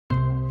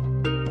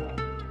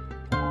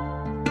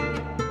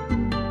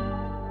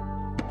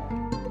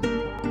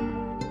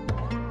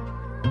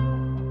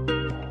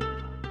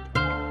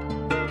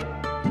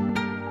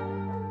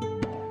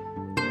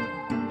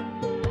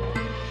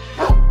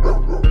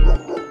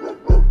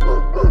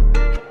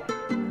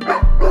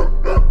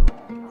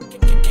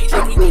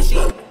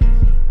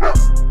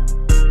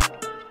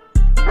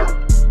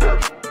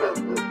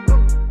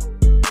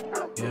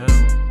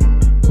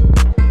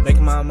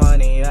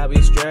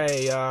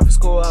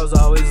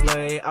was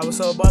late. I was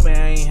so bummed, I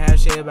ain't have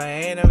shit, but I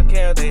ain't never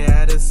cared what they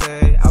had to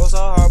say. I was so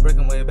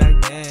heartbroken way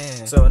back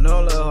then. So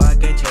no love, I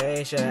can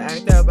chase ya.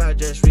 Act up, I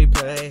just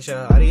replace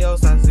ya.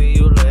 Adios, I see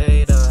you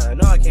later. I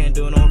know I can't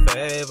do no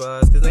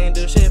favors, cause they ain't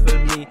do shit for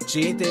me.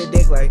 She eat the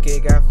dick like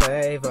it got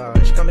flavor.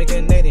 She call me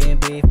Canadian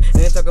beef.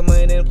 And talking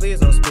money, then please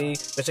don't speak.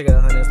 Bitch, I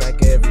got hundreds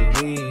like every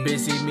week. Bitch,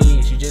 see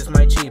me, she just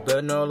might cheat,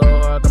 but no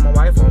love, I got my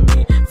wife on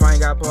me. If I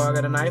ain't got Paul, I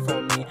got a knife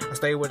on me. I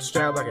stay with the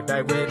strap like a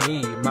die with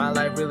me. My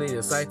life really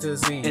a sight to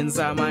see.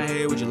 Inside my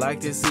head, would you like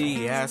to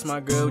see? Ask my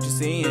girl, what you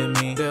see in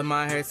me? Feel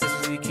my head,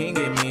 sister, she can't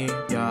get me.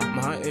 Yeah,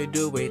 my heart, it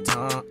do wait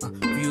time.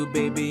 For you,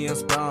 baby, I'm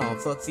strong.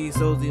 Fuck these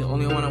souls, the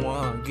only one I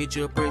want. Get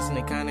you a person,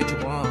 the kind that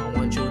you want.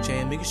 Want you a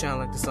chain, make you shine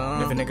like the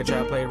sun. If a nigga try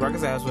to play rock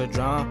his ass with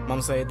drum,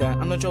 mama say that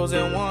I'm the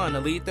chosen one. I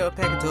lead the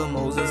pack until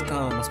Moses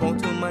come. I smoke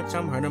too much,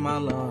 I'm hurting my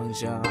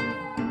lungs, yeah.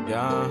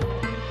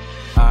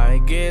 I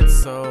get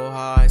so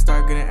high,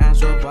 start getting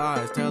astral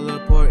vibes.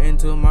 Teleport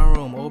into my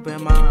room,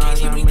 open my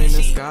eyes, I'm in the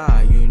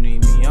sky. You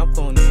need me, I'm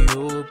phoning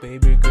you,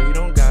 baby girl, you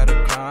don't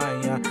gotta cry,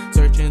 yeah.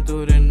 Searching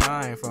through the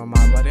night, for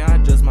my body, I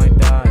just might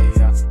die,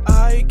 yeah.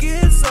 I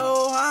get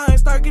so high,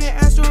 start getting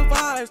astral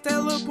vibes.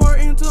 Teleport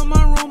into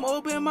my room,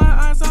 open my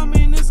eyes, I'm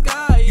in the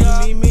sky,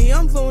 yeah. You need me,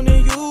 I'm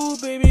phoning you,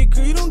 baby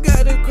girl, you don't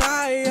gotta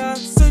cry, yeah.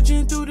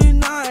 Searching through the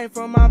night,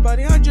 for my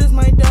body, I just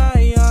might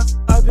die, yeah.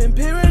 I've been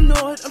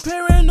paranoid, I'm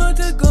paranoid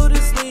to go to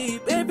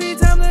sleep. Every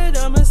time that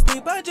I'm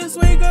asleep, I just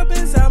wake up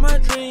inside my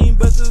dream.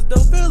 But this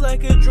don't feel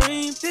like a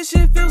dream. This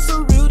shit feels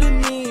so real to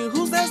me.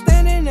 Who's that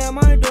standing at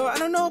my door? I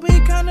don't know, but he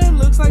kinda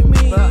looks like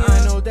me. But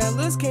I know that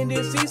Liz can't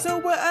deceive, so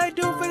what I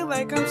do feel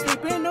like I'm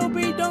sleeping. No,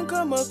 he don't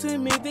come up to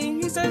me,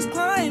 then he starts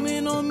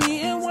climbing on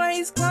me. And why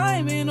he's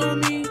climbing on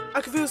me?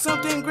 I can feel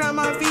something grab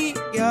my feet,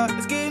 yeah.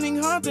 It's getting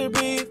hard to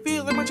breathe,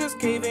 feel like my chest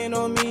caving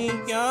on me,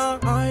 yeah.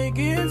 I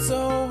get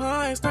so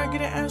high, start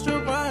getting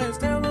astral vibes.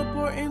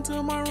 Teleport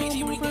into my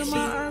room, open my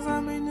eyes,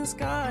 I'm in the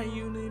sky.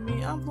 You need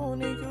me, I'm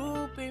phoning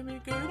you, baby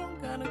girl, you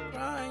don't gotta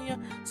cry, yeah.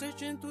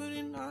 Searching through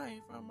the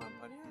night from my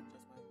body, I just